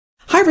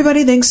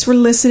everybody. Thanks for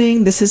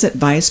listening. This is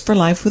Advice for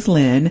Life with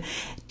Lynn.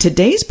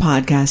 Today's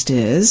podcast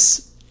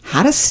is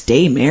how to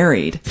stay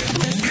married.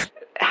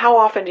 How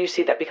often do you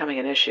see that becoming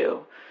an issue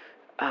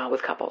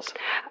with couples?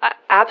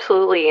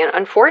 Absolutely. And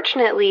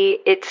unfortunately,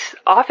 it's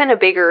often a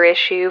bigger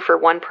issue for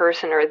one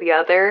person or the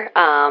other.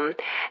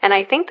 And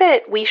I think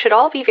that we should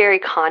all be very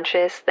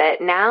conscious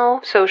that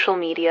now social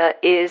media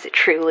is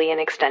truly an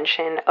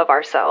extension of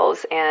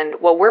ourselves. And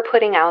what we're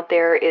putting out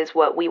there is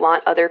what we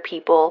want other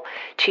people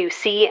to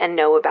see and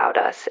know about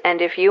us.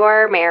 And if you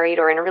are married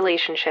or in a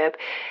relationship,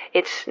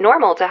 it's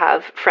normal to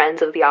have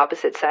friends of the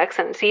opposite sex.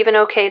 And it's even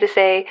okay to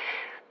say,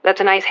 that's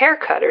a nice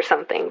haircut or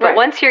something. But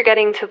once you're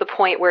getting to the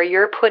point where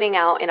you're putting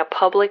out in a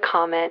public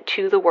comment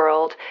to the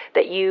world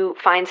that you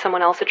find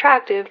someone else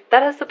attractive,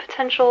 that has the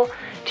potential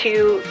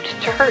to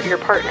hurt your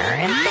partner.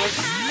 And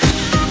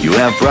so you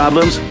have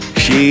problems?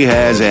 She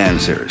has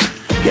answers.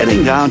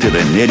 Getting down to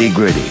the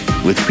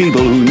nitty-gritty with people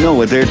who know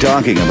what they're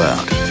talking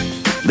about.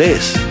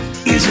 This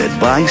is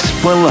Advice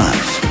for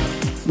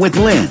Life with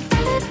Lynn.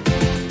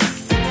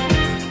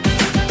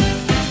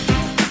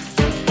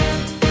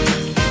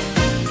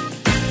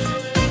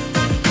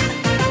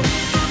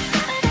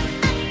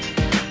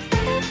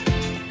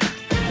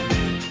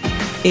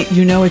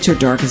 It's your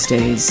darkest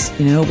days,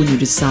 when you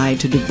decide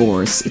to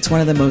divorce. It's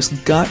one of the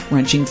most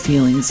gut-wrenching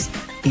feelings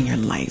in your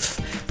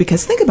life.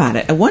 Because think about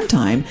it. At one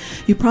time,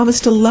 you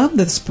promised to love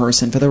this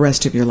person for the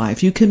rest of your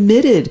life. You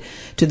committed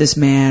to this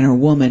man or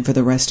woman for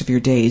the rest of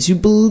your days. You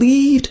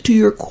believed to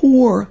your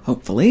core,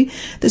 hopefully,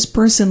 this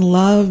person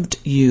loved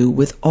you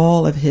with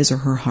all of his or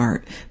her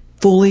heart.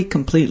 Fully,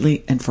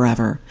 completely, and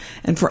forever.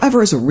 And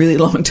forever is a really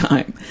long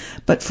time.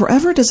 But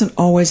forever doesn't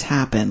always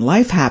happen.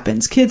 Life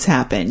happens. Kids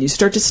happen. You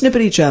start to snip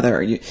at each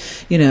other. You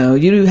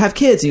have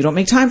kids and you don't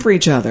make time for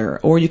each other.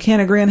 Or you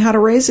can't agree on how to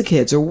raise the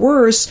kids. Or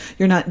worse,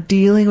 you're not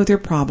dealing with your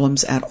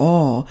problems at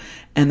all.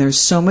 And there's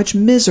so much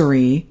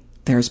misery.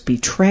 There's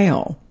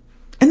betrayal.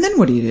 And then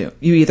what do?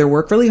 You either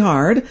work really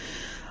hard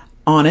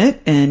on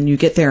it and you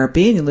get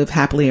therapy and you live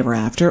happily ever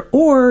after,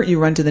 or you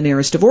run to the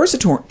nearest divorce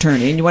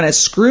attorney and you want to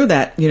screw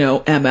that,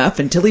 MF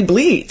until he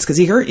bleeds because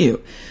he hurt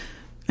you.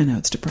 I know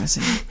it's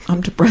depressing. I'm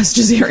depressed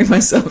just hearing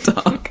myself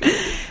talk.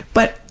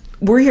 But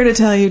we're here to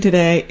tell you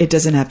today it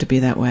doesn't have to be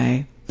that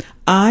way.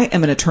 I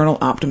am an eternal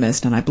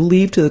optimist and I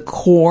believe to the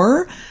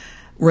core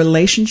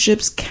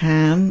relationships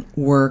can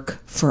work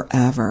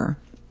forever.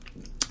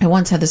 I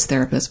once had this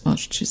therapist,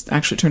 she's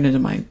actually turned into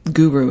my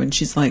guru, and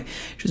she was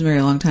married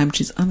a long time.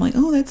 I'm like,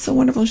 oh, that's so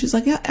wonderful. She's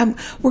like, yeah,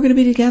 we're going to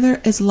be together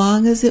as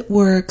long as it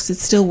works.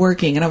 It's still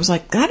working. And I was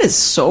like, that is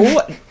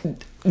so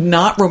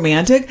not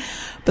romantic.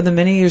 But then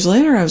many years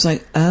later, I was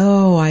like,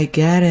 oh, I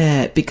get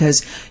it.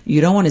 Because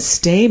you don't want to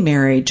stay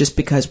married just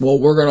because, well,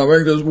 we're going to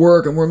make this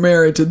work and we're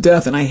married to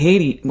death and I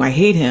hate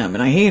him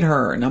and I hate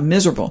her and I'm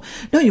miserable.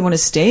 No, you want to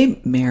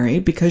stay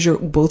married because you're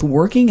both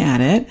working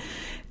at it.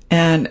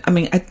 And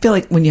I feel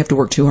like when you have to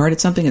work too hard at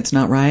something, it's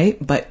not right,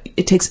 but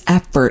it takes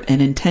effort and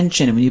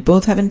intention. And when you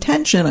both have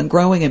intention on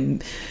growing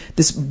in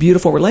this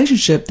beautiful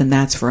relationship, then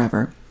that's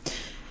forever.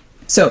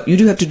 So you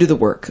do have to do the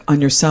work on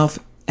yourself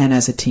and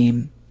as a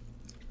team.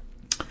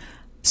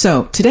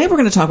 So today we're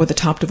going to talk with the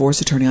top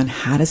divorce attorney on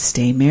how to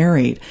stay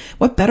married.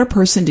 What better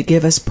person to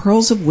give us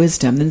pearls of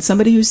wisdom than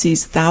somebody who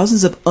sees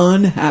thousands of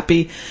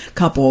unhappy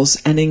couples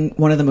ending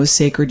one of the most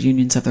sacred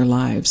unions of their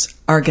lives.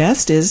 Our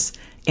guest is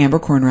Amber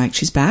Kornreich.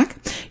 She's back.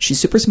 She's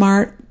super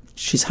smart.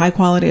 She's high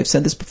quality. I've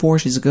said this before.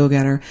 She's a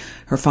go-getter.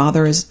 Her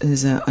father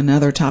is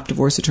another top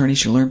divorce attorney.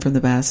 She learned from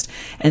the best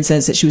and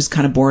says that she was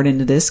kind of born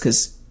into this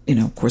because,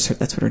 of course,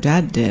 that's what her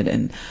dad did.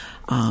 And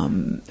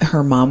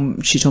her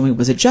mom, she told me,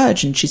 was a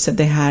judge, and she said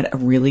they had a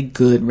really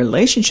good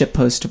relationship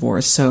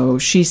post-divorce. So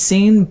she's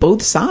seen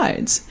both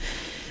sides.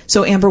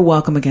 So Amber,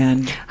 welcome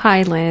again.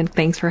 Hi, Lynn.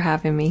 Thanks for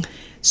having me.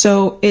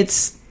 So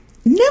it's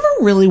never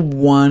really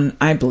one,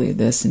 I believe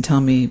this, and tell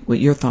me what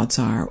your thoughts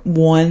are,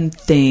 one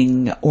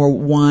thing or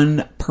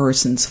one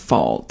person's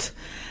fault.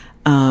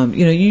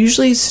 You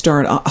usually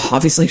start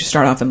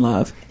off in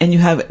love and you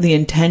have the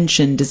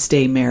intention to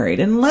stay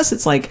married. And unless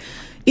it's like,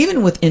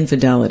 even with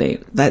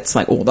infidelity, that's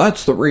like, oh,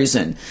 that's the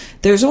reason.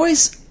 There's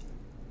always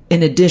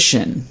an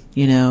addition,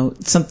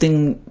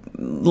 something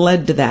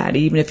led to that,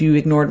 even if you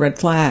ignored red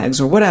flags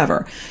or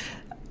whatever.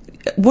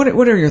 What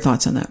are your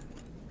thoughts on that?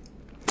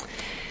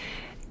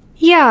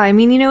 Yeah,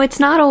 it's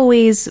not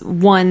always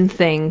one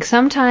thing.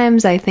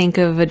 Sometimes I think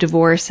of a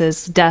divorce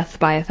as death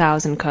by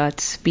 1,000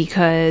 cuts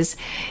because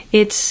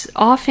it's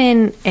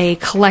often a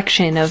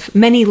collection of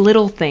many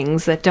little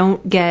things that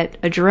don't get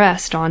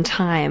addressed on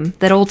time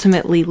that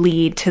ultimately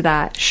lead to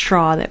that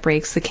straw that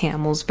breaks the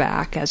camel's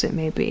back, as it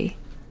may be.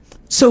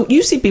 So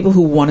you see people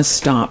who want to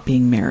stop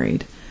being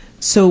married.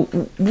 So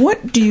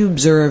what do you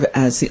observe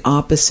as the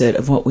opposite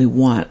of what we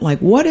want? Like,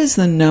 what is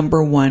the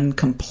number one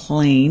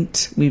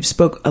complaint? We've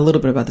spoke a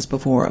little bit about this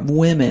before, of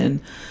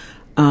women.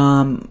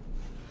 What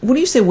do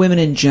you say women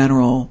in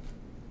general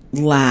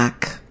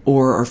lack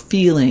or are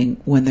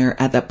feeling when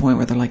they're at that point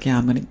where they're like, yeah,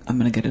 I'm going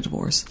to get a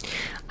divorce?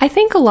 I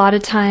think a lot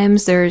of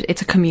times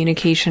it's a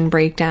communication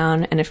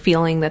breakdown and a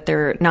feeling that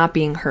they're not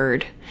being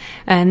heard.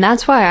 And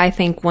that's why I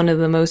think one of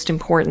the most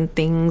important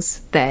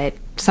things that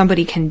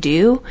somebody can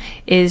do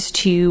is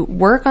to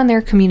work on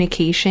their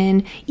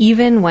communication,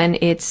 even when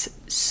it's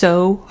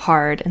so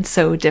hard and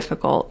so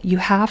difficult. You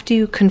have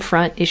to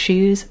confront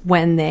issues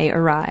when they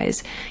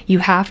arise. You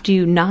have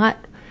to not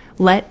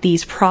let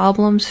these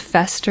problems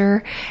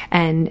fester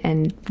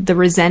and the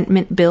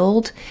resentment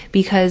build,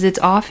 because it's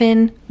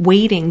often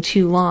waiting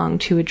too long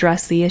to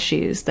address the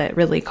issues that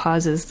really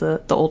causes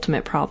the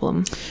ultimate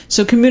problem.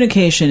 So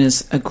communication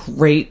is a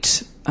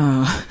great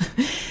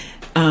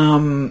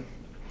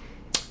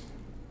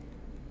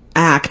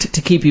act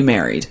to keep you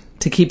married,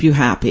 to keep you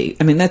happy.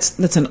 I mean, that's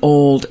an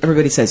old,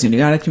 everybody says, you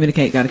got to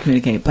communicate.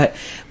 But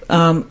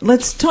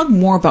let's talk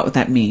more about what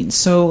that means.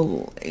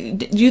 So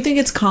do you think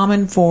it's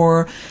common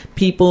for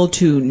people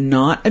to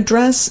not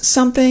address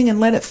something and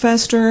let it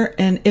fester?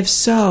 And if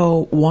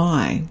so,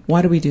 why?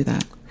 Why do we do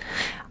that?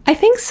 I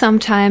think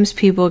sometimes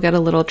people get a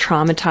little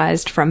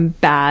traumatized from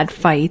bad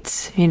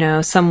fights.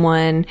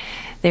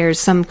 There's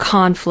some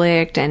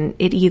conflict and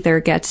it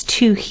either gets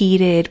too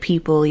heated,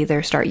 people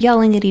either start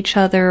yelling at each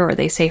other or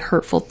they say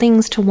hurtful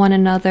things to one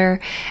another.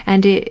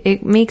 And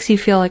it makes you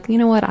feel like, you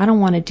know what, I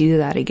don't want to do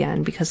that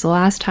again, because the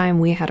last time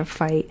we had a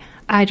fight,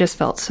 I just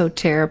felt so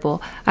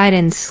terrible. I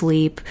didn't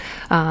sleep.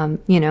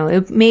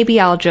 Maybe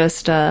I'll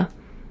just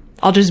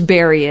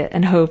bury it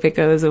and hope it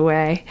goes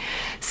away.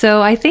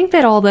 So I think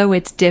that although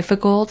it's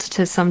difficult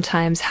to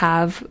sometimes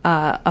have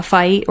a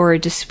fight or a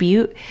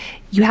dispute,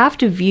 you have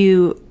to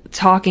view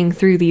talking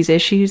through these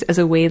issues as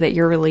a way that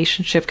your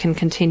relationship can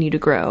continue to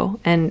grow.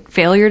 And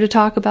failure to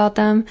talk about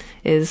them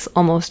is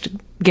almost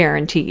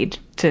guaranteed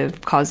to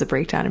cause the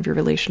breakdown of your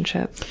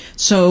relationship.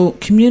 So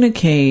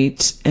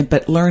communicate,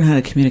 but learn how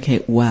to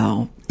communicate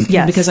well.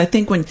 Yes. Because I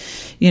think when,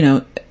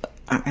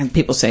 and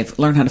people say,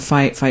 learn how to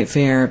fight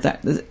fair.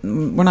 That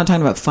we're not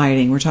talking about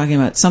fighting. We're talking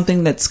about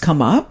something that's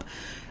come up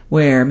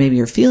where maybe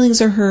your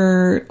feelings are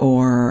hurt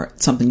or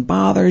something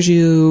bothers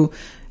you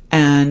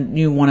and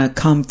you want to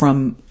come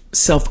from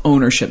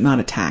self-ownership,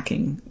 not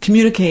attacking.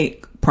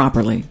 Communicate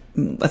properly.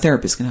 A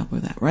therapist can help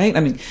with that, right?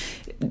 I mean,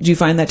 do you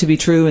find that to be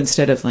true,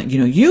 instead of like,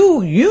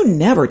 you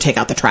never take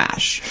out the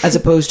trash, as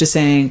opposed to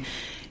saying,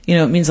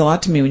 it means a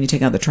lot to me when you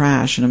take out the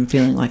trash and I'm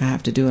feeling like I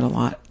have to do it a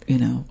lot,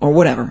 or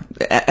whatever,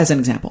 as an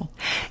example.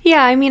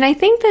 Yeah, I mean, I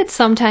think that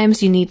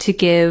sometimes you need to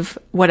give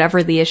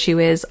whatever the issue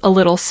is a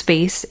little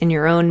space in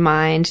your own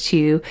mind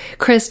to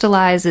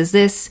crystallize. Is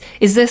this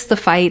the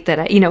fight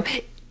that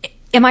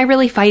am I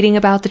really fighting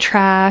about the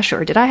trash,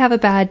 or did I have a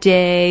bad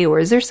day, or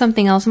is there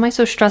something else? Am I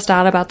so stressed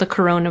out about the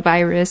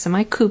coronavirus? Am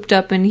I cooped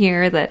up in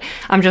here that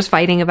I'm just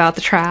fighting about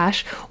the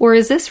trash? Or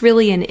is this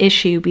really an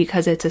issue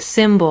because it's a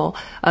symbol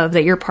of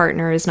that your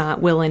partner is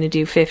not willing to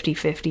do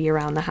 50-50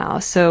 around the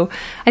house? So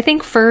I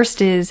think first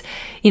is,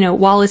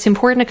 while it's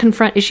important to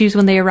confront issues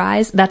when they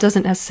arise, that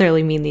doesn't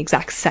necessarily mean the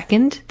exact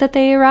second that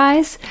they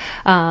arise.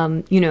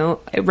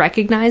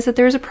 Recognize that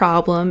there's a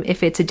problem.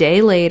 If it's a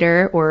day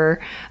later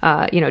or,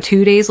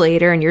 2 days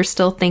later, and you're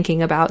still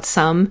thinking about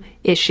some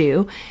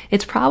issue,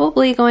 it's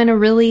probably going to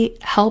really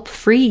help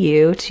free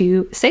you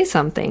to say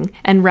something.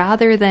 And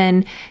rather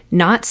than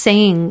not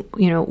saying,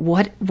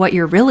 what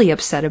you're really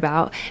upset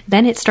about,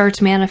 then it starts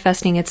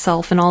manifesting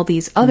itself in all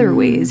these other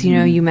ways.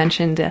 You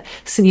mentioned,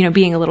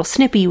 being a little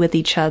snippy with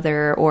each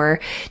other, or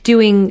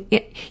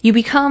you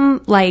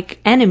become like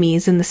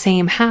enemies in the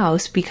same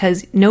house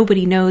because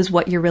nobody knows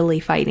what you're really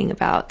fighting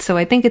about. So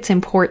I think it's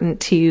important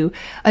to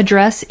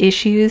address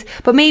issues,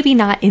 but maybe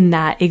not in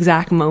that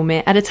exact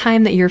moment, at a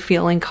time that you're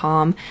feeling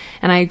calm.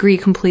 And I agree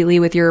completely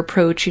with your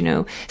approach,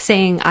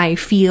 saying I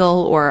feel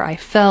or I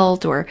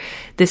felt, or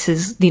this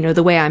is,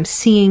 the way I'm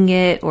seeing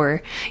it,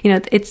 or,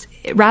 it's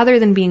rather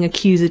than being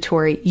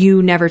accusatory,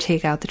 you never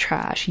take out the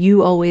trash.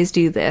 You always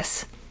do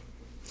this.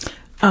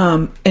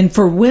 And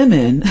for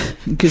women,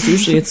 because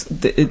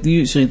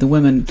usually the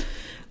women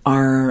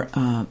are,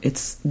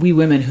 it's we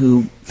women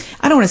who,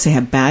 I don't want to say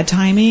have bad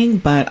timing,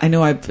 but I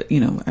know I've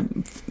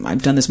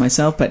done this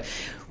myself, but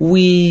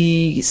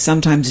we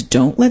sometimes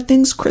don't let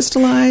things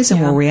crystallize,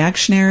 and we're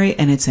reactionary,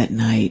 and it's at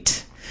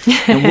night.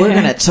 And we're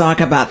going to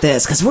talk about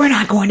this because we're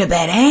not going to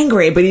bed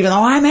angry, but even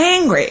though I'm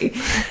angry,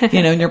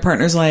 and your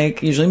partner's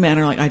like, usually men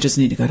are like, I just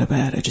need to go to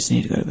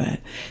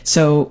bed.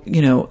 So,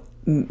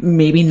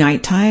 maybe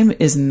nighttime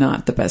is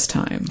not the best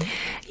time.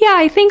 Yeah,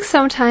 I think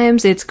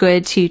sometimes it's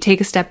good to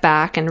take a step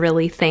back and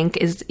really think,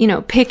 is,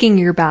 picking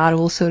your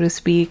battle, so to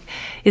speak.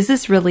 Is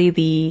this really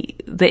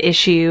the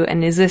issue,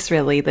 and is this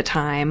really the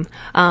time?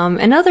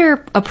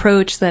 Another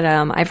approach that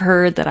I've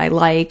heard that I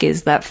like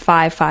is that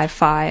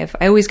 5-5-5.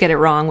 I always get it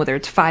wrong, whether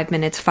it's 5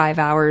 minutes, 5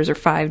 hours, or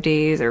 5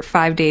 days, or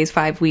 5 days,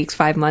 5 weeks,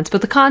 5 months,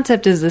 but the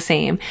concept is the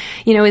same.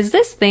 Is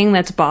this thing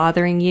that's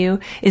bothering you,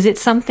 is it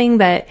something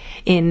that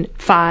in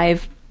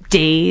 5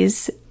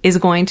 days is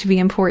going to be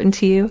important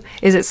to you?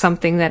 Is it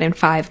something that in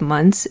 5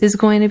 months is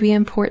going to be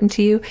important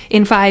to you?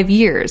 In 5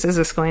 years, is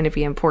this going to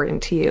be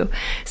important to you?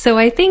 So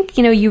I think,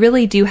 you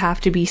really do have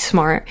to be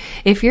smart.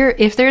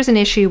 If there's an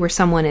issue where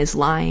someone is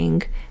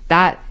lying,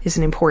 that is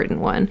an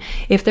important one.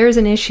 If there's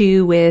an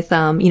issue with,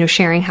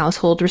 sharing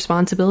household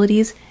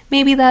responsibilities,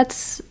 maybe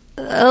that's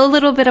a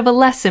little bit of a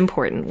less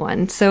important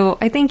one. So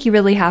I think you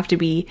really have to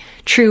be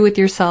true with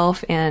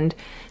yourself and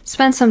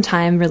spend some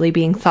time really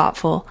being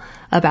thoughtful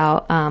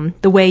about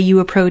the way you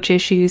approach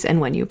issues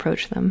and when you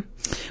approach them.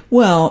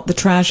 Well, the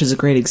trash is a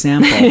great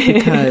example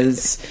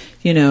because,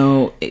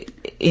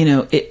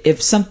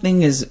 if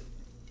something is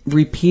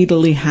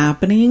repeatedly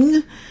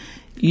happening,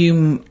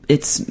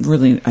 it's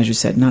really, as you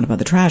said, not about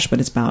the trash, but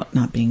it's about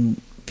not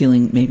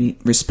feeling maybe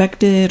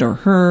respected or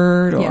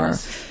heard or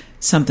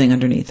something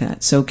underneath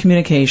that. So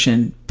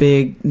communication,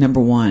 big number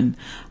one.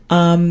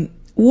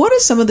 What are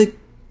some of the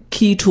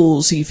key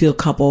tools you feel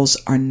couples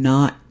are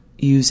not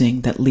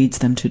using that leads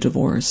them to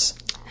divorce?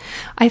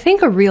 I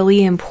think a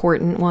really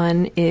important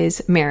one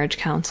is marriage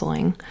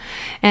counseling.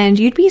 And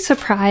you'd be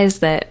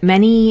surprised that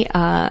many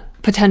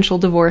potential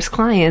divorce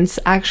clients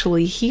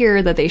actually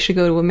hear that they should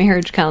go to a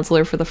marriage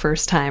counselor for the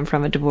first time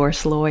from a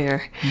divorce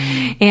lawyer.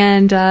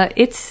 And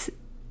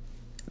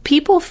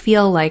people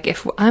feel like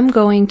if I'm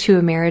going to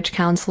a marriage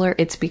counselor,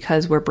 it's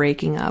because we're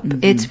breaking up.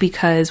 It's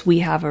because we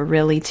have a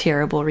really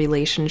terrible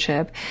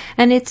relationship.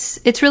 And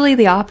it's really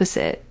the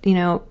opposite.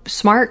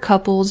 Smart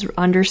couples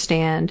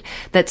understand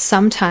that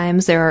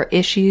sometimes there are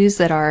issues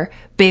that are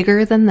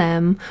bigger than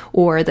them,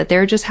 or that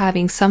they're just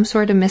having some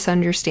sort of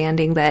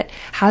misunderstanding that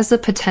has the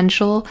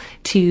potential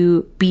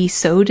to be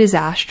so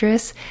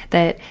disastrous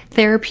that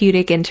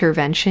therapeutic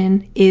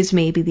intervention is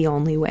maybe the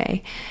only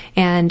way.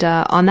 And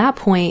on that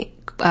point,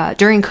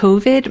 during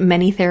COVID,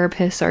 many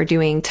therapists are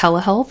doing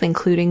telehealth,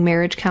 including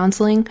marriage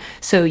counseling.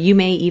 So you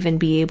may even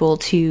be able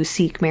to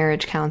seek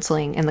marriage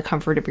counseling in the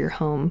comfort of your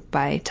home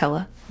by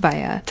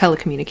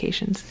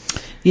telecommunications.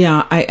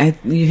 Yeah,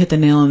 you hit the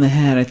nail on the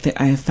head.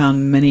 I have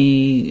found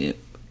many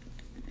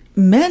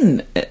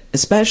men,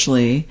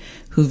 especially,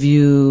 who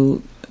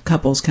view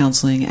couples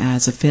counseling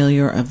as a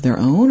failure of their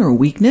own or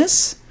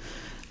weakness.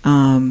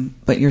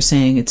 But you're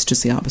saying it's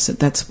just the opposite.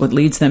 That's what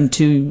leads them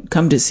to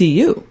come to see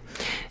you.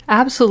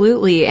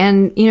 Absolutely.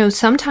 And,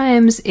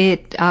 sometimes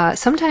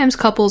sometimes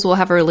couples will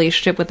have a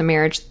relationship with a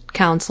marriage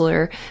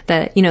counselor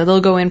that,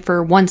 they'll go in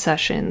for 1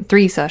 session,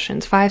 3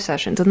 sessions, 5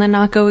 sessions, and then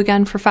not go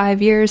again for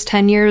 5 years,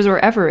 10 years, or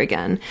ever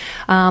again.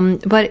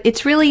 But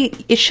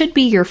it should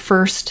be your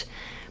first,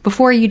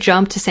 before you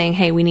jump to saying,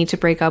 hey, we need to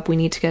break up, we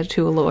need to get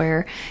to a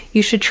lawyer,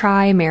 you should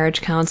try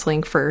marriage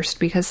counseling first,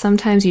 because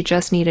sometimes you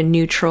just need a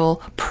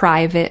neutral,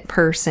 private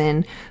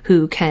person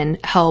who can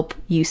help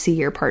you see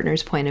your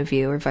partner's point of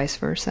view, or vice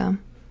versa.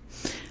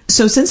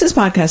 So since this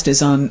podcast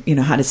is on,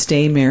 how to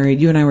stay married,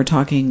 you and I were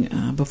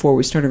talking before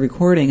we started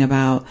recording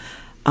about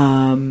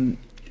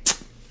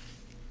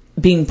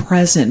being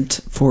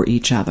present for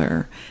each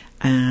other,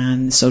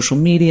 and social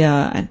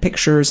media and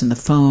pictures and the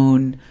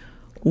phone.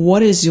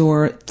 What is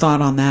your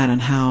thought on that,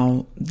 and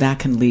how that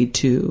can lead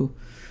to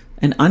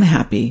an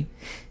unhappy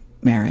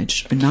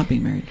marriage or not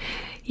being married?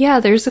 Yeah,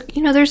 there's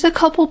a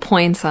couple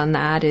points on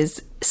that.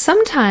 Is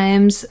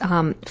sometimes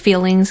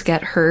feelings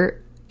get hurt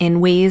in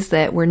ways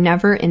that were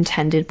never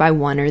intended by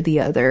one or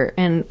the other.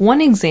 And one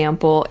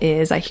example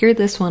is, I hear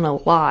this one a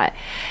lot.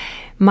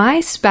 My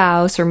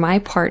spouse or my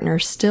partner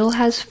still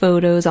has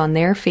photos on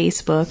their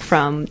Facebook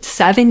from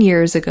 7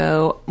 years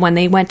ago when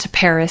they went to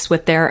Paris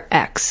with their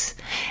ex.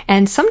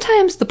 And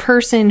sometimes the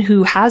person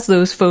who has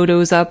those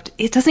photos up,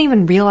 it doesn't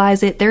even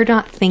realize it. They're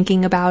not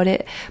thinking about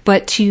it.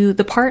 But to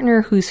the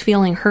partner who's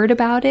feeling hurt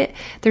about it,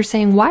 they're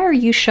saying, why are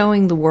you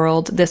showing the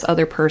world this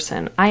other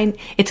person?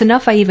 It's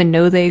enough I even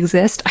know they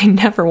exist. I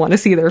never want to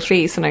see their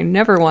face, and I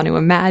never want to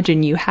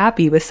imagine you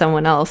happy with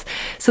someone else.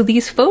 So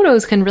these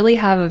photos can really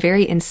have a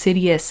very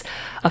insidious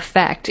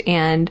effect.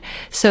 And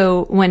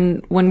so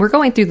when we're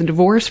going through the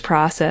divorce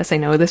process, I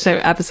know this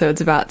episode's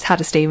about how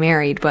to stay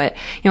married, but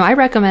I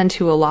recommend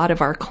to a lot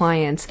of our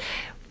clients,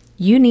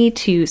 you need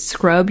to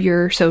scrub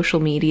your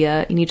social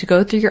media. You need to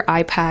go through your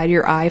iPad,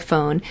 your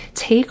iPhone,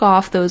 take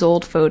off those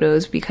old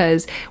photos,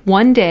 because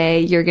one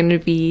day you're going to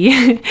be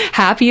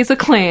happy as a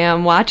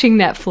clam watching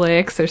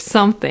Netflix or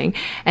something,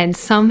 and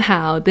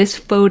somehow this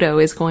photo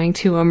is going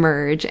to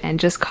emerge and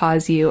just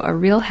cause you a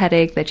real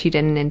headache that you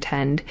didn't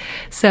intend.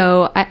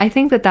 So I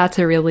think that that's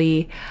a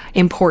really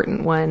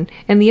important one.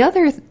 And the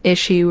other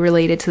issue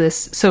related to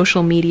this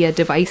social media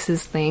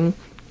devices thing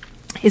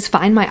is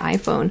Find My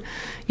iPhone.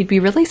 You'd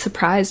be really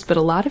surprised, but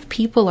a lot of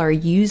people are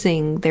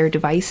using their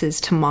devices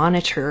to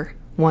monitor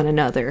one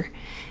another.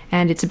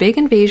 And it's a big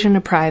invasion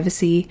of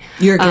privacy.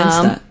 You're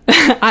against that?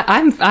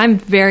 I'm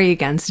very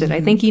against it. Mm-hmm.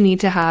 I think you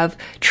need to have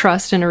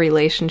trust in a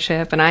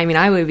relationship. And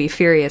I would be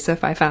furious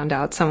if I found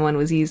out someone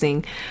was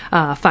using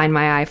Find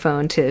My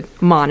iPhone to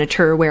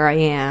monitor where I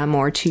am,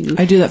 or to...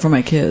 I do that for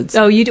my kids.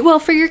 Oh, you do? Well,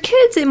 for your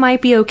kids, it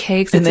might be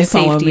okay because it's a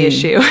safety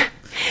issue.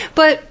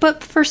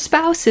 But for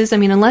spouses, I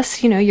mean,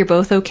 unless, you're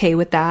both okay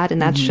with that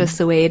and that's just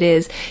the way it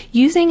is,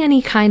 using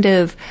any kind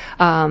of,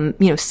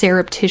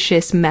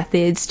 surreptitious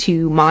methods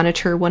to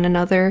monitor one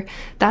another,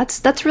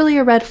 that's really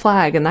a red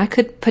flag. And that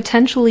could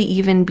potentially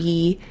even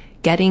be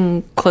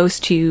getting close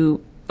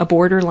to a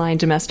borderline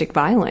domestic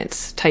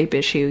violence type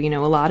issue. A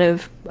lot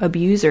of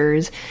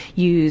abusers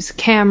use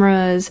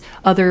cameras,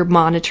 other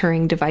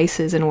monitoring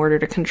devices in order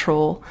to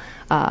control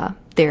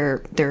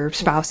their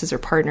spouses or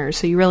partners.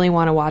 So you really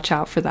want to watch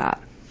out for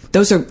that.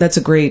 That's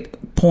a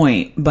great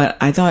point. But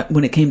I thought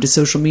when it came to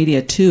social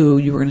media too,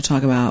 you were going to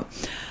talk about.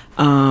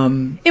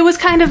 It was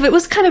kind of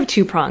a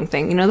two-pronged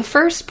thing. The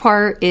first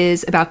part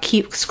is about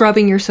keep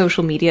scrubbing your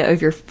social media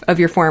of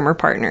your former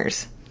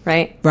partners.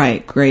 Right.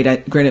 Great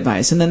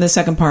advice. And then the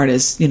second part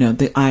is, don't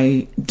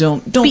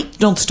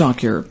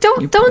stalk your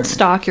don't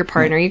stalk your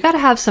partner. You got to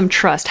have some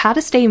trust. How to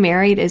stay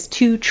married is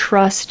to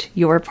trust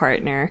your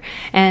partner.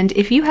 And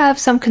if you have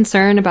some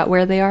concern about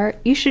where they are,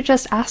 you should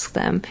just ask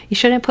them. You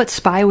shouldn't put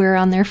spyware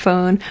on their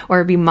phone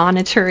or be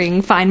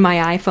monitoring Find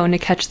My iPhone to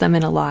catch them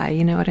in a lie.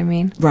 You know what I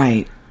mean?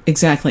 Right.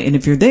 Exactly. And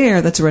if you're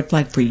there, that's a red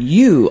flag for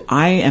you.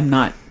 I am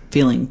not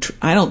feeling,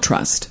 I don't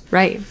trust.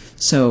 Right.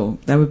 So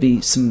that would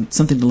be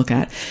something to look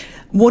at.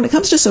 When it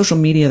comes to social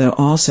media, though,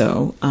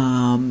 also,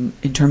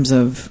 in terms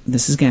of,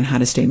 this is again, how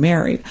to stay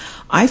married,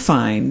 I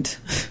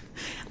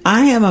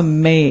am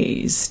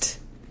amazed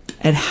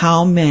at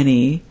how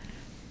many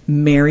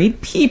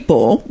married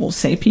people, we'll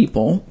say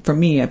people, for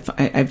me,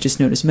 I've just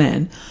noticed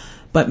men,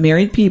 but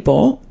married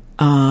people,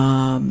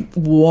 come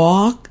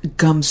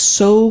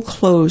so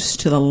close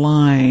to the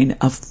line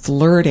of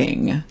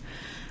flirting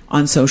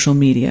on social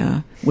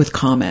media with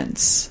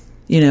comments.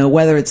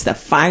 Whether it's the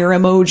fire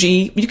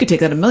emoji, you could take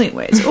that a million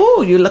ways.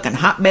 Oh, you're looking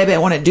hot, baby. I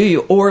want to do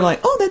you. Or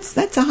like, oh,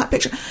 that's a hot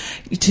picture.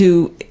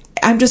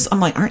 I'm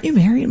like, aren't you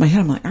married? In my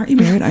head, I'm like, aren't you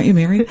married? Aren't you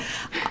married?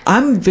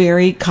 I'm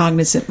very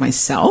cognizant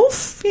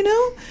myself,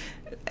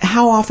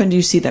 How often do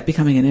you see that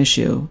becoming an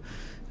issue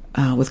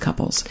with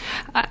couples?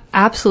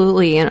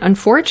 Absolutely. And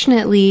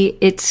unfortunately,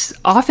 it's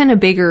often a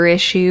bigger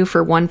issue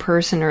for one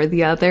person or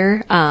the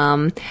other.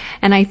 And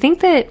I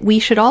think that we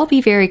should all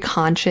be very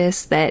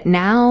conscious that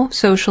now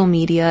social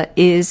media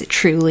is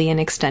truly an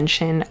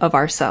extension of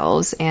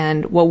ourselves.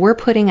 And what we're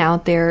putting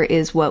out there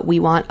is what we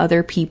want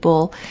other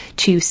people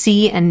to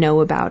see and know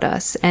about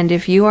us. And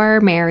if you are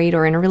married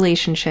or in a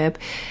relationship,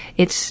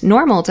 it's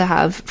normal to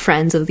have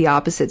friends of the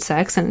opposite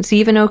sex. And it's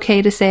even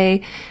okay to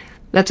say,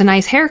 that's a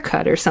nice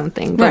haircut or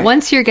something. But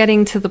once you're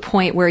getting to the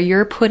point where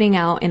you're putting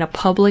out in a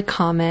public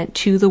comment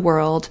to the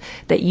world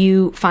that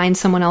you find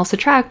someone else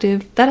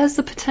attractive, that has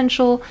the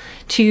potential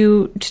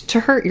to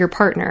hurt your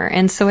partner.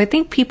 And so I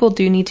think people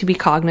do need to be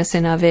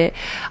cognizant of it.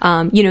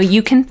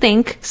 You can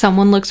think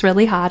someone looks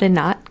really hot and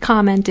not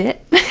comment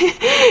it,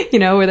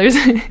 where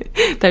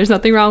there's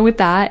nothing wrong with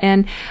that.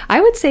 And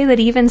I would say that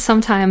even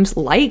sometimes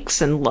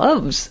likes and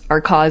loves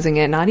are causing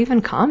it, not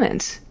even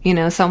comments.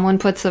 Someone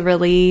puts a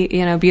really,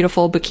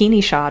 beautiful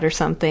bikini shot or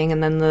something,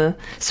 and then the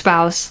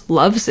spouse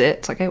loves it.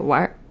 It's like, hey,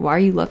 why are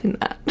you loving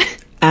that?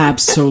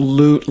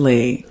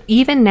 Absolutely.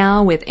 Even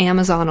now with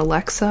Amazon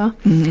Alexa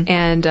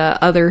and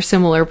other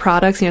similar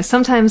products,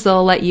 sometimes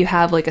they'll let you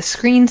have like a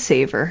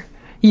screensaver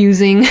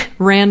using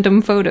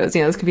random photos.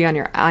 This could be on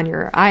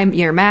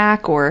your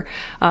Mac or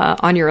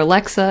on your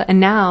Alexa. And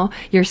now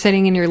you're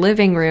sitting in your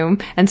living room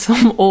and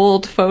some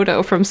old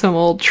photo from some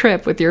old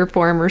trip with your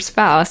former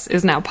spouse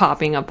is now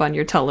popping up on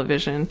your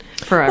television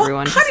for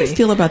everyone to see. How do you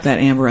feel about that,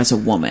 Amber, as a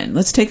woman?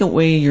 Let's take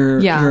away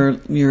your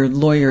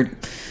lawyer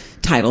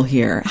title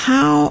here.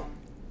 How,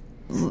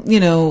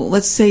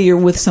 let's say you're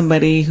with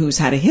somebody who's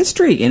had a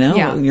history,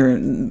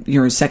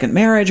 your second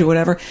marriage or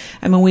whatever.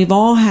 I mean, we've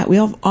all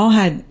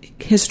had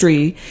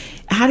history.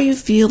 How do you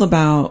feel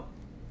about,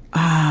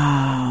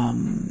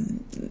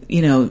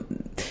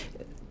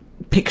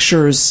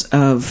 pictures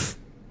of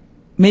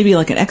maybe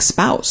like an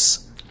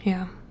ex-spouse?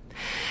 Yeah.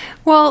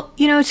 Well,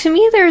 to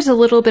me, there's a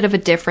little bit of a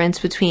difference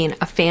between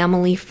a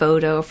family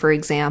photo, for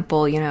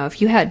example.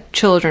 If you had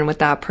children with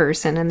that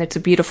person and it's a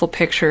beautiful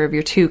picture of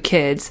your two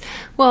kids,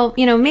 well,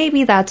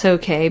 maybe that's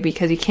okay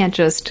because you can't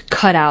just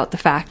cut out the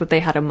fact that they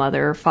had a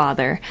mother or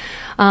father.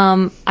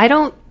 I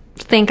don't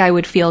think I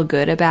would feel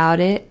good about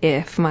it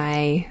if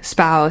my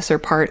spouse or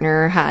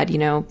partner had,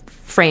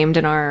 framed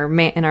in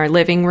our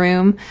living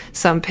room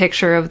some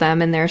picture of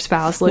them and their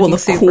spouse looking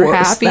super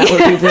happy. That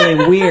would be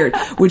really weird.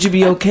 Would you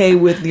be okay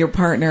with your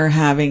partner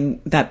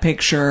having that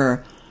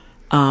picture,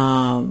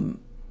 under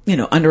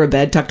a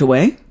bed tucked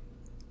away?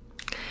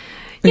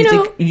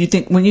 You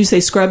think when you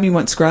say scrub, you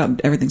want scrubbed,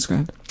 everything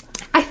scrubbed?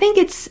 I think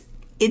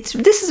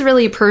this is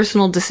really a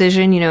personal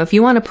decision, if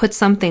you want to put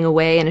something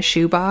away in a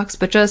shoebox,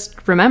 but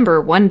just remember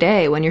one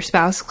day when your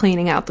spouse is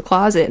cleaning out the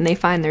closet and they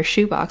find their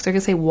shoebox, they're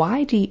going to say,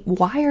 why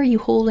are you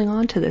holding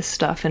on to this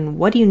stuff? And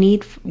what do you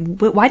need?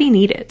 Why do you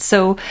need it?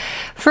 So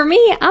for me,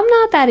 I'm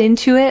not that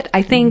into it.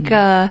 I think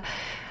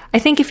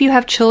if you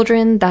have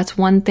children, that's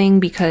one thing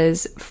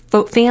because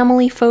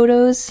family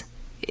photos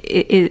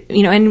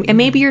and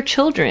maybe your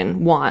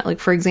children want, like,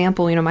 for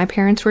example, my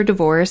parents were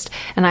divorced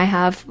and I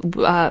have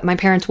my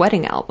parents'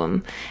 wedding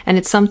album, and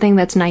it's something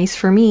that's nice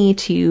for me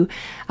to,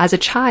 as a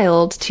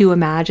child, to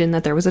imagine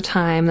that there was a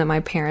time that my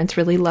parents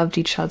really loved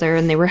each other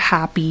and they were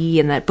happy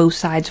and that both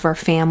sides of our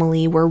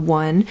family were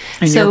one.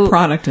 And you're a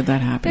product of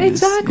that happiness.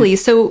 Exactly. Yeah.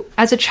 So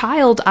as a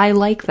child, I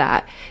like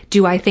that.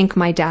 Do I think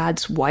my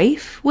dad's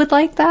wife would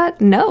like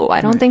that? No,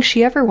 I don't think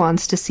she ever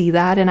wants to see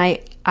that. And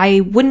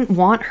I wouldn't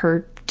want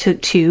her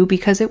to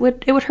because it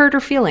would hurt her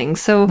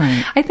feelings. So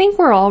I think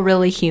we're all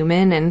really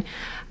human, and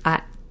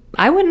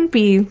I wouldn't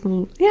be,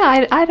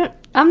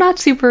 I'm not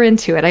super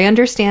into it. I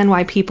understand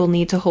why people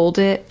need to hold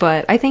it,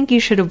 but I think you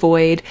should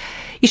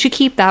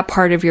keep that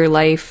part of your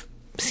life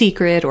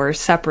secret or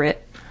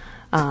separate.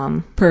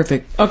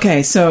 Perfect.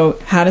 Okay, so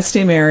how to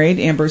stay married.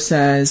 Amber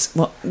says,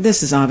 well,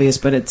 this is obvious,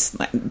 but it's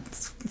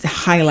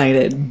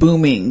highlighted,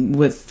 booming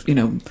with,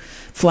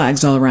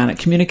 flags all around it.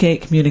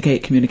 Communicate,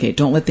 communicate, communicate.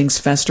 Don't let things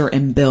fester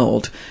and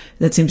build.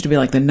 That seems to be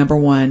like the number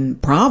one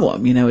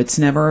problem. It's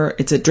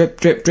a drip,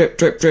 drip, drip,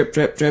 drip, drip,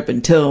 drip, drip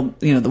until,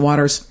 the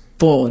water's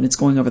full and it's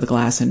going over the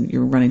glass and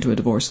you're running to a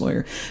divorce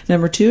lawyer.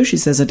 Number 2, she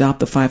says, adopt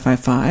the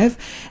 555.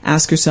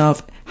 Ask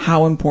yourself,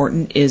 how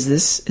important is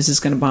this? Is this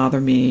going to bother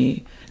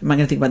me? Am I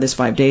going to think about this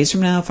 5 days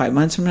from now, 5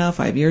 months from now,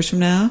 5 years from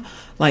now?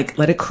 Like,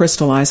 let it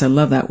crystallize. I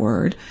love that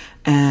word.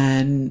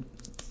 And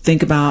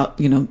think about,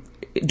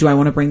 do I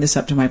want to bring this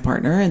up to my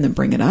partner, and then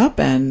bring it up?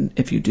 And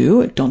if you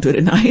do, don't do it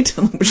at night,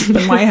 which has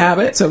been my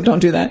habit. So don't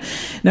do that.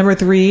 Number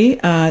 3,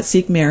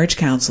 seek marriage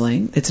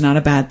counseling. It's not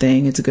a bad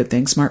thing. It's a good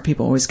thing. Smart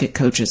people always get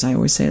coaches. I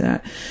always say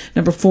that.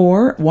 Number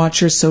 4,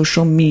 watch your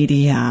social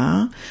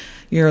media,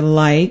 your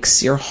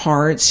likes, your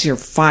hearts, your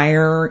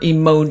fire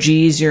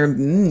emojis, your,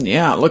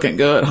 looking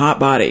good, hot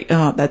body.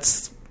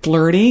 That's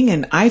flirting.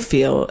 And I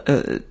feel,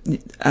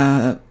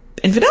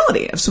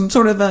 infidelity of some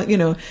sort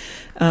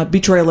of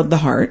betrayal of the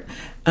heart.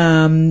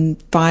 5,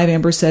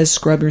 Amber says,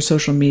 scrub your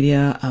social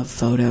media of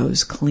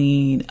photos,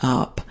 clean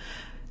up.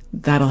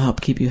 That'll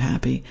help keep you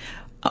happy.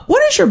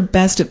 What is your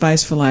best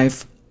advice for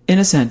life, in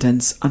a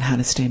sentence, on how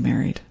to stay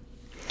married?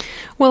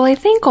 Well, I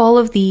think all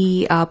of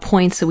the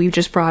points that we've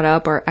just brought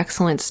up are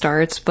excellent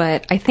starts,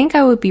 but I think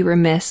I would be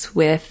remiss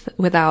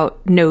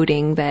without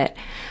noting that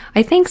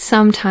I think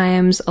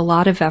sometimes a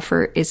lot of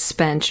effort is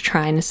spent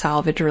trying to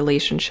salvage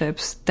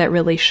relationships that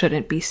really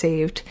shouldn't be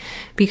saved.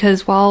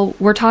 Because while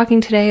we're talking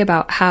today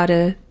about how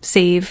to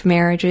save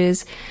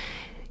marriages,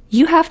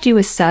 you have to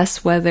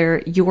assess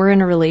whether you're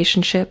in a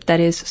relationship that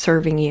is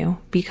serving you.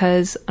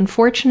 Because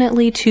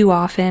unfortunately, too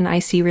often I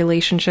see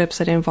relationships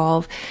that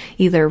involve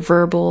either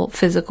verbal,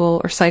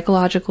 physical, or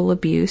psychological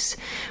abuse,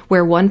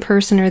 where one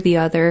person or the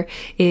other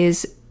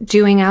is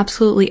doing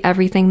absolutely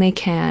everything they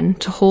can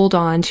to hold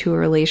on to a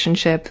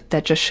relationship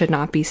that just should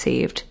not be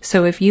saved.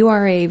 So if you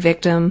are a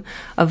victim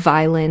of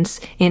violence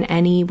in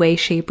any way,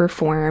 shape, or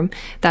form,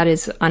 that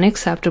is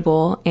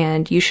unacceptable,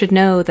 and you should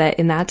know that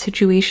in that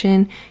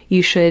situation,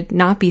 you should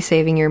not be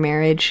saving your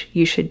marriage.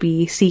 You should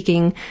be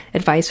seeking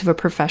advice of a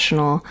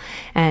professional.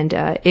 And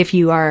if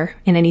you are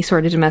in any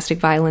sort of domestic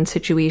violence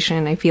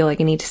situation, I feel like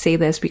I need to say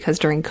this because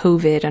during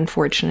COVID,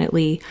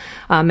 unfortunately,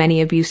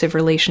 many abusive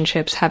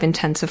relationships have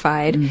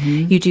intensified.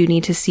 You do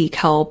need to seek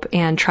help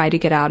and try to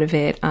get out of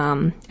it.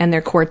 And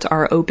their courts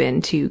are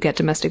open to get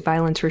domestic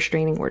violence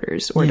restraining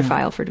orders or to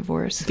file for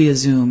divorce. Via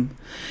Zoom.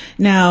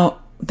 Now,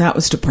 that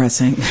was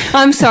depressing.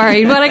 I'm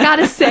sorry, but I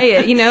gotta say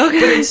it, But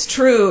it's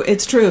true.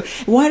 It's true.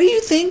 Why do you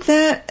think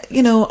that,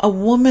 a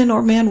woman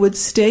or man would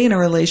stay in a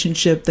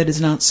relationship that is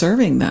not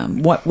serving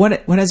them? What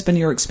has been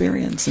your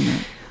experience in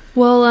that?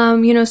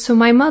 Well, so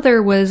my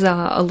mother was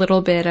a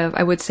little bit of,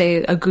 I would say,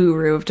 a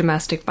guru of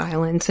domestic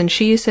violence, and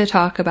she used to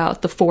talk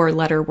about the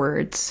 4-letter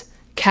words: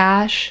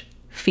 cash,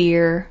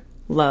 fear,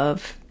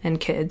 love, and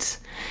kids.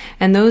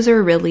 And those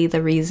are really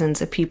the reasons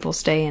that people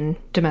stay in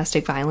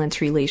domestic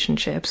violence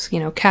relationships.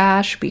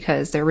 Cash,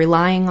 because they're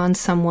relying on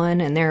someone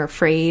and they're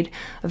afraid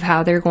of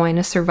how they're going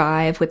to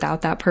survive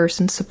without that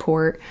person's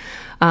support.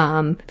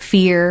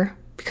 Fear,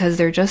 because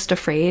they're just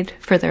afraid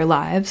for their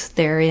lives.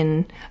 They're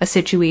in a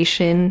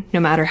situation,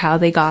 no matter how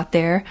they got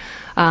there,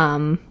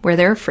 where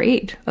they're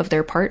afraid of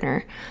their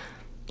partner.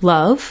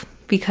 Love,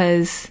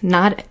 because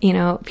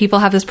people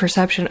have this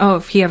perception,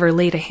 if he ever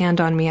laid a hand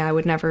on me, I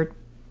would never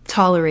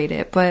tolerate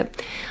it.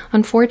 But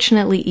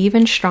unfortunately,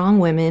 even strong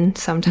women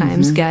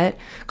sometimes get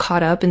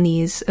caught up in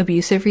these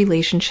abusive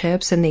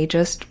relationships, and they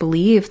just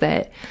believe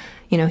that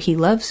he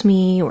loves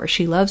me or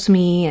she loves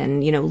me,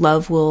 and,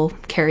 love will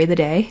carry the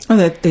day. Or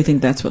that they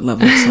think that's what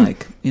love looks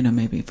like,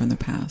 maybe from the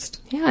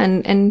past. Yeah,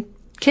 and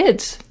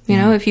kids,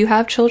 if you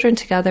have children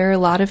together, a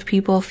lot of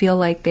people feel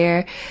like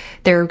they're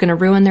going to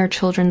ruin their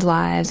children's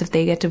lives if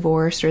they get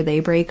divorced or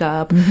they break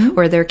up,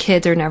 or their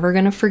kids are never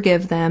going to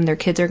forgive them. Their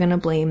kids are going to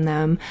blame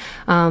them.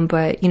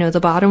 But, the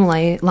bottom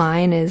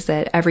line is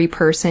that every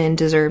person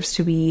deserves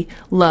to be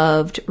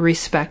loved,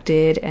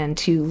 respected, and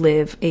to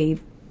live a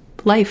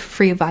life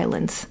free of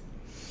violence.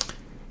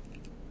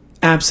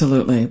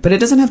 Absolutely. But it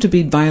doesn't have to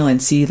be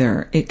violence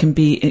either. It can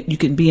be, you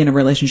can be in a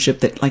relationship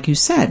that, like you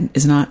said,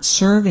 is not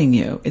serving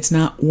you. It's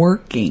not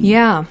working.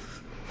 Yeah.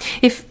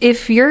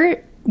 If you're,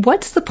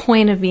 what's the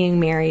point of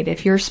being married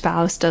if your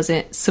spouse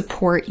doesn't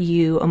support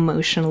you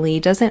emotionally,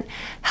 doesn't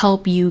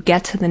help you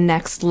get to the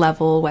next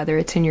level, whether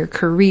it's in your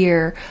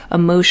career,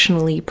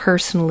 emotionally,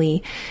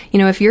 personally?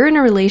 If you're in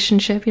a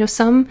relationship,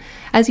 some,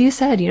 as you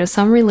said,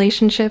 some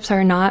relationships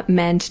are not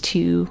meant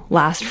to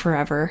last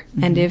forever.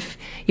 Mm-hmm. And if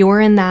you're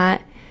in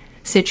that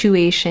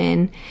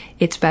situation,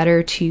 it's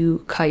better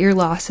to cut your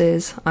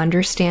losses,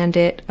 understand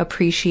it,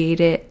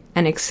 appreciate it,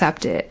 and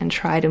accept it, and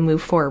try to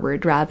move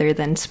forward rather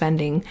than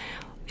spending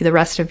the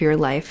rest of your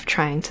life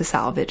trying to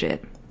salvage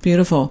it.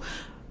 Beautiful.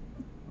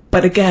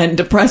 But again,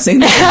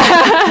 depressing.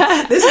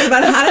 This is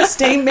about how to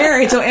stay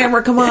married. So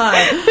Amber, come on.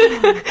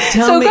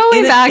 Tell me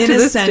in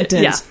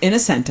a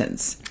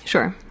sentence.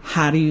 Sure.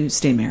 How do you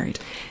stay married?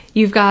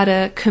 You've got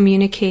to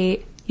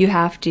communicate. You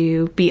have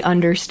to be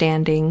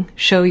understanding,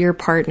 show your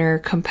partner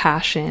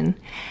compassion,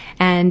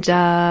 and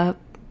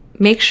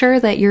make sure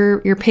that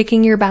you're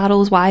picking your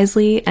battles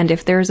wisely. And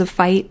if there's a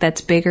fight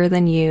that's bigger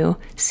than you,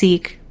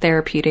 seek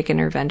therapeutic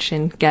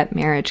intervention, get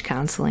marriage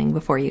counseling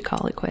before you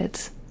call it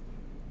quits.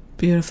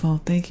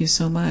 Beautiful. Thank you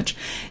so much.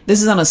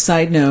 This is on a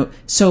side note.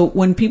 So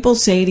when people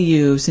say to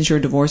you, since you're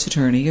a divorce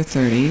attorney, you're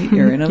 30,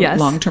 you're in a Yes.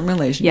 long-term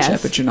relationship,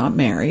 Yes. but you're not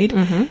married.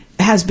 Mm-hmm.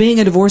 Has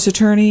being a divorce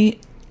attorney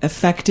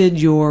affected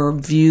your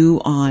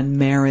view on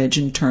marriage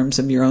in terms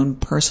of your own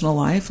personal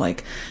life?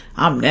 Like,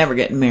 I'm never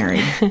getting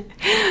married.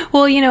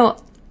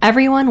 Well,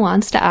 everyone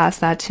wants to ask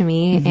that to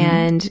me. Mm-hmm.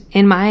 And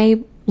in my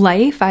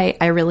life,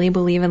 I really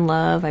believe in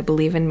love. I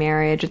believe in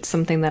marriage. It's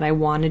something that I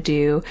want to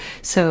do.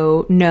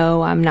 So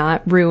no, I'm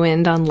not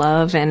ruined on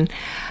love. And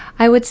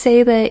I would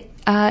say that,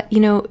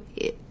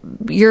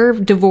 your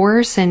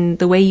divorce and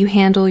the way you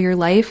handle your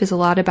life is a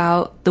lot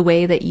about the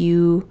way that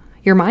your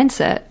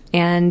mindset.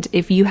 And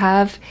if you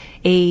have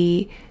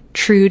a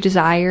true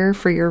desire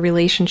for your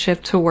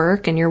relationship to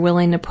work and you're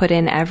willing to put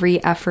in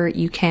every effort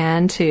you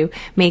can to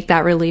make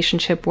that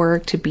relationship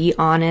work, to be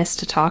honest,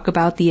 to talk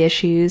about the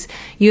issues,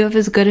 you have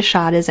as good a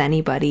shot as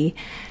anybody.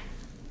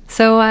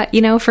 So,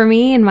 for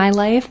me in my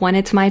life, when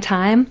it's my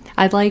time,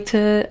 I'd like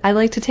to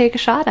take a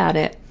shot at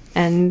it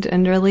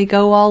and really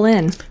go all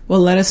in. Well,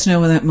 let us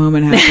know when that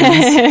moment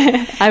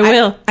happens. I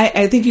will.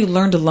 I think you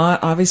learned a lot,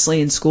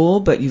 obviously, in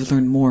school, but you've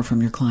learned more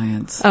from your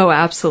clients. Oh,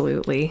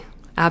 absolutely.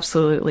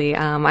 Absolutely.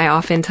 I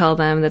often tell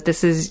them that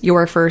this is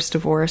your first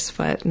divorce,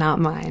 but not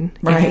mine.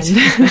 Right.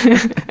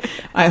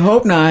 I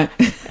hope not.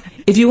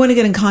 If you want to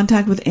get in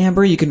contact with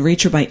Amber, you can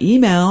reach her by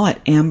email at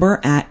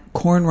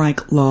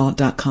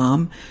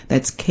amber@kornreichlaw.com.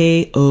 That's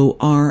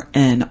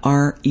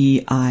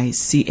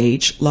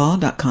KORNREICH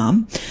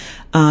law.com.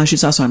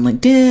 She's also on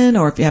LinkedIn,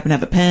 or if you happen to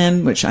have a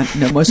pen, which I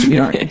know most of you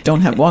don't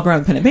have, walk around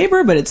with pen and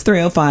paper, but it's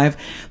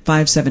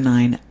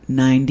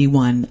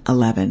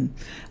 305-579-9111.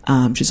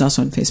 She's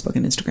also on Facebook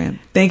and Instagram.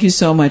 Thank you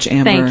so much,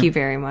 Amber. Thank you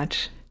very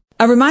much.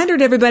 A reminder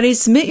to everybody,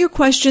 submit your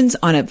questions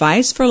on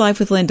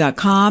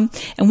adviceforlifewithlynn.com.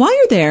 And while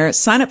you're there,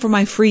 sign up for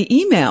my free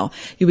email.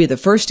 You'll be the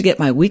first to get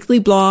my weekly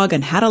blog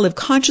on how to live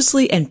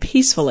consciously and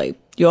peacefully.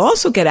 You'll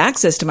also get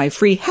access to my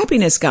free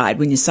happiness guide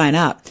when you sign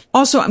up.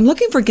 Also, I'm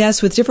looking for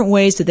guests with different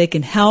ways that they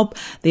can help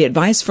the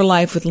Advice for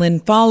Life with Lynn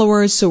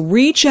followers. So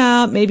reach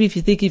out, maybe if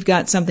you think you've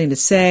got something to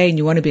say and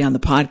you want to be on the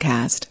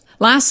podcast.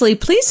 Lastly,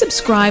 please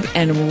subscribe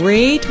and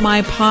rate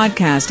my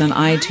podcast on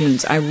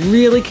iTunes. I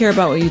really care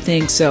about what you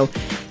think, so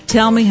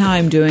tell me how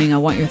I'm doing. I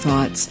want your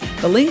thoughts.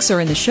 The links are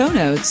in the show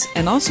notes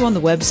and also on the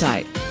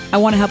website. I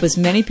want to help as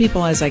many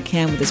people as I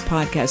can with this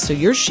podcast, so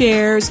your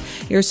shares,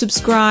 your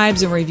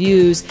subscribes, and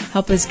reviews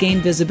help us gain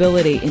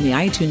visibility in the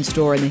iTunes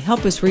store, and they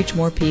help us reach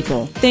more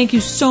people. Thank you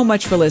so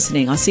much for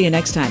listening. I'll see you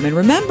next time. And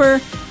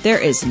remember, there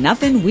is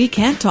nothing we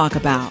can't talk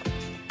about.